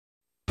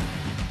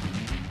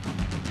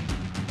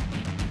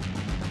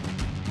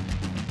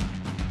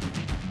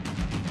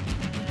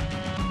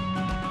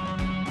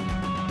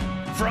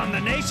From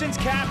the nation's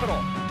capital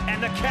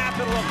and the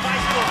capital of high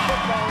school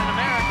football in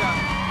America,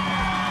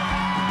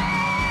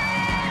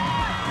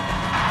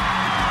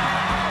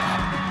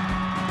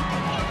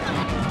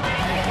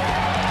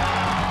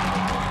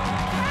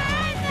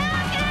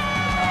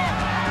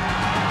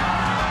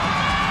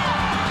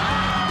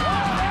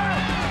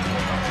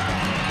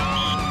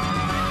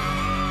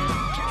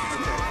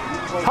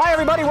 Hi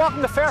everybody,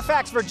 welcome to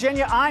Fairfax,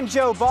 Virginia. I'm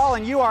Joe Ball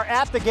and you are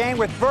at the game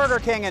with Burger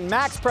King and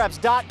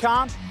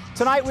MaxPreps.com.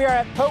 Tonight we are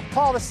at Pope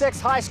Paul VI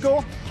High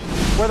School,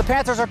 where the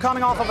Panthers are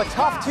coming off of a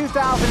tough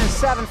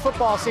 2007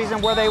 football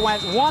season where they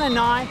went 1-9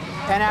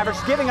 and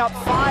averaged giving up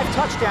 5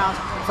 touchdowns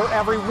for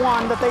every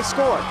one that they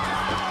scored.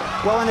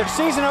 Well, in their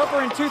season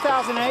opener in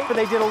 2008,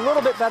 they did a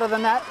little bit better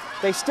than that.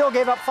 They still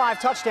gave up 5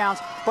 touchdowns,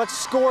 but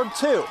scored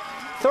 2.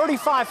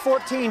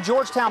 35-14,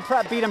 Georgetown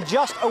Prep beat them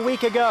just a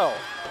week ago.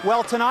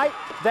 Well, tonight,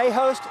 they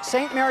host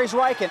St. Mary's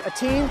Ryken, a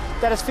team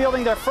that is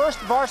fielding their first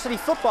varsity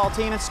football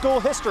team in school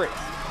history.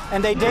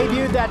 And they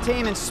debuted that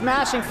team in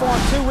smashing form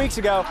 2 weeks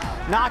ago,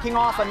 knocking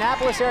off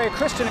Annapolis Area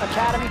Christian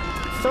Academy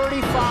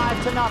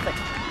 35-0.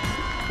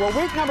 Well,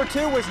 week number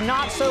 2 was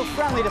not so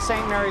friendly to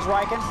St. Mary's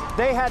Ryken.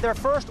 They had their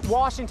first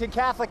Washington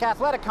Catholic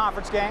Athletic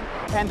Conference game,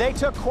 and they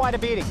took quite a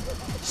beating.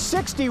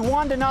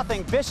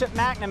 61-0, Bishop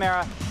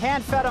McNamara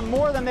hand-fed them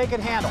more than they could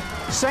handle.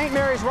 St.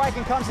 Mary's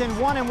Ryken comes in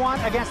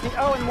 1-1 against the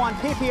 0-1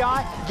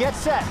 PPI. Get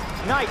set.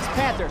 Knights,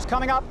 Panthers,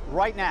 coming up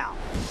right now.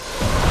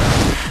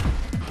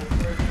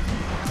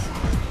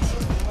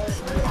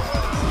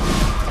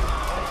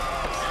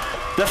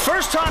 the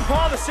first time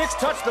Paul VI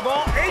touched the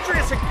ball,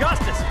 Adrius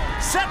Augustus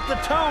set the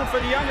tone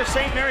for the younger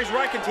St. Mary's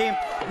Ryken team,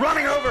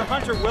 running over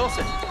Hunter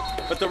Wilson.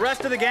 But the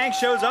rest of the gang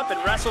shows up and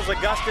wrestles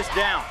Augustus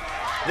down.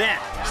 Then,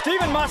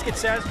 Stephen Musket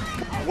says,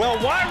 well,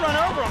 why run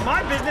over him?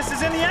 My business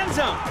is in the end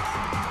zone.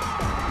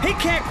 He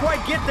can't quite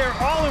get there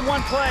all in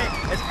one play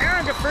as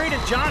Aaron Gaffried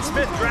and John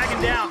Smith drag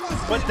him down.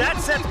 But that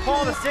sets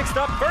Paul VI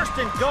up first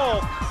and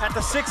goal at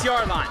the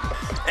 6-yard line.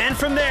 And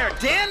from there,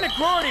 Dan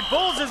McGroarty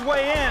bulls his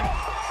way in.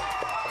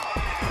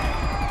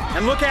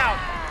 And look out,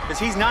 because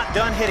he's not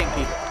done hitting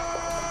people.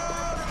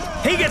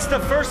 He gets the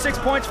first 6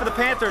 points for the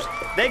Panthers.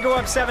 They go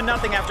up 7-0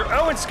 after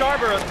Owen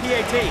Scarborough's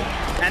PAT.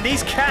 And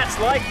these cats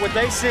like what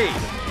they see.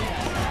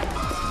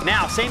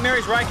 Now, St.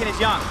 Mary's Ryken is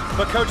young,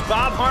 but Coach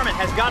Bob Harmon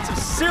has got some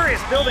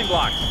serious building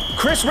blocks.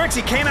 Chris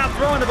Rixey came out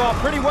throwing the ball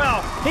pretty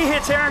well. He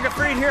hits Aaron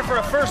Gaffried here for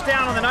a first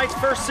down on the Knights'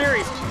 first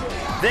series.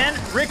 Then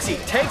Rixey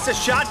takes a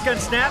shotgun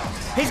snap.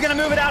 He's going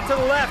to move it out to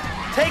the left.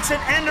 Takes an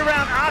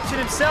end-around option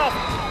himself.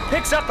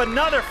 Picks up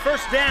another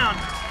first down,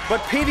 but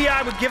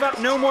PVI would give up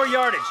no more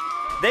yardage.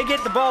 They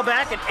get the ball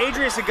back, and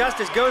Adrius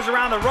Augustus goes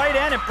around the right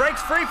end and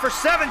breaks free for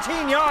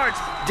 17 yards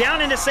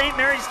down into St.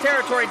 Mary's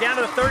territory, down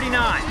to the 39.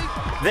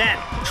 Then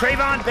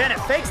Trayvon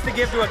Bennett fakes the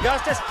give to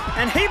Augustus,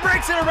 and he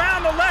breaks it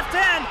around the left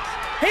end.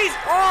 He's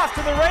off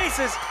to the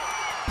races.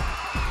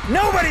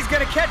 Nobody's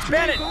going to catch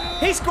Bennett.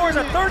 He scores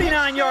a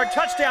 39-yard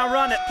touchdown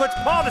run that puts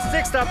Paul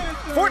VI up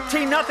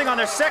 14-0 on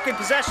their second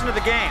possession of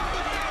the game.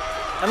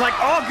 And like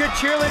all good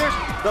cheerleaders,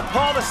 the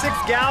Paul VI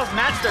gals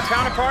match their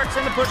counterparts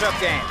in the push-up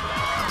game.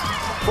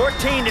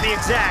 14 to be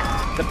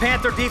exact. The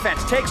Panther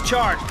defense takes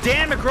charge.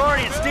 Dan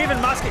McGroarty and Stephen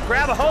Musket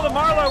grab a hold of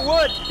Marlo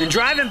Wood and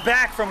drive him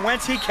back from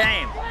whence he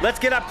came. Let's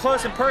get up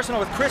close and personal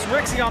with Chris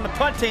Rixey on the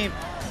punt team.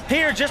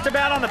 Here, just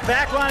about on the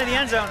back line of the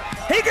end zone.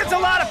 He gets a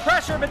lot of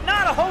pressure, but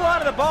not a whole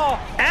lot of the ball.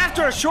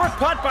 After a short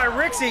punt by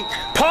Rixey,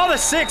 Paul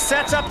VI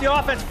sets up the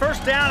offense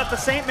first down at the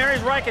St.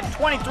 Mary's Ryken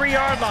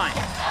 23-yard line.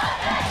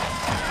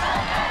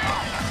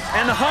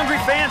 And the hungry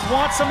fans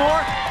want some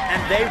more,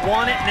 and they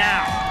want it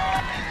now.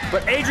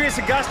 But Adrius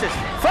Augustus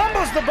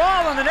fumbles the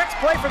ball on the next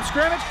play from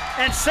scrimmage,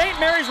 and St.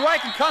 Mary's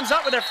Ryken comes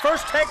up with their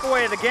first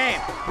takeaway of the game.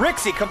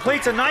 Rixey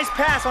completes a nice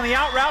pass on the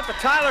out route to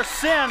Tyler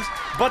Sims,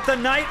 but the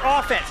Knight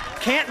offense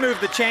can't move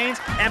the chains,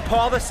 and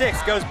Paul VI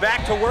goes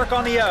back to work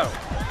on the O.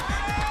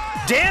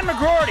 Dan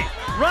McGroarty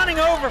running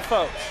over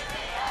folks.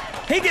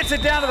 He gets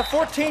it down to the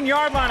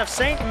 14-yard line of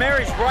St.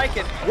 Mary's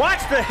Ryken.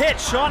 Watch the hit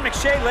Sean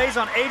McShay lays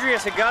on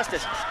Adrius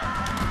Augustus.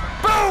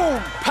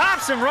 Boom!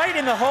 Pops him right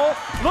in the hole.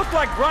 Looked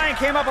like Brian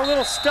came up a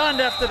little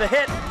stunned after the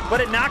hit, but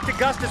it knocked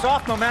Augustus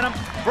off momentum.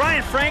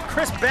 Brian Frank,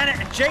 Chris Bennett,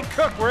 and Jake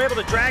Cook were able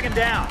to drag him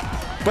down.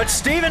 But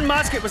Stephen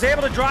Musket was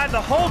able to drive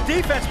the whole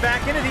defense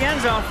back into the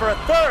end zone for a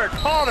third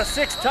Paul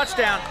VI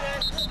touchdown.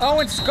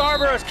 Owen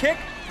Scarborough's kick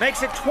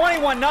makes it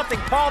 21-0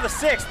 Paul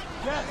VI.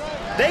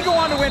 They go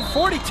on to win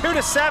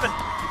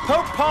 42-7.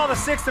 Pope Paul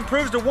VI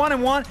improves to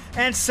 1-1,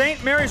 and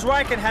St. Mary's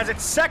Ryken has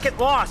its second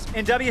loss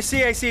in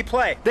WCAC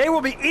play. They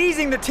will be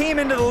easing the team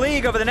into the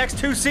league over the next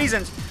 2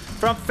 seasons.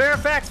 From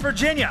Fairfax,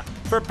 Virginia,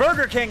 for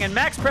Burger King and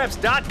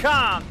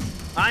MaxPreps.com,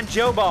 I'm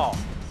Joe Ball.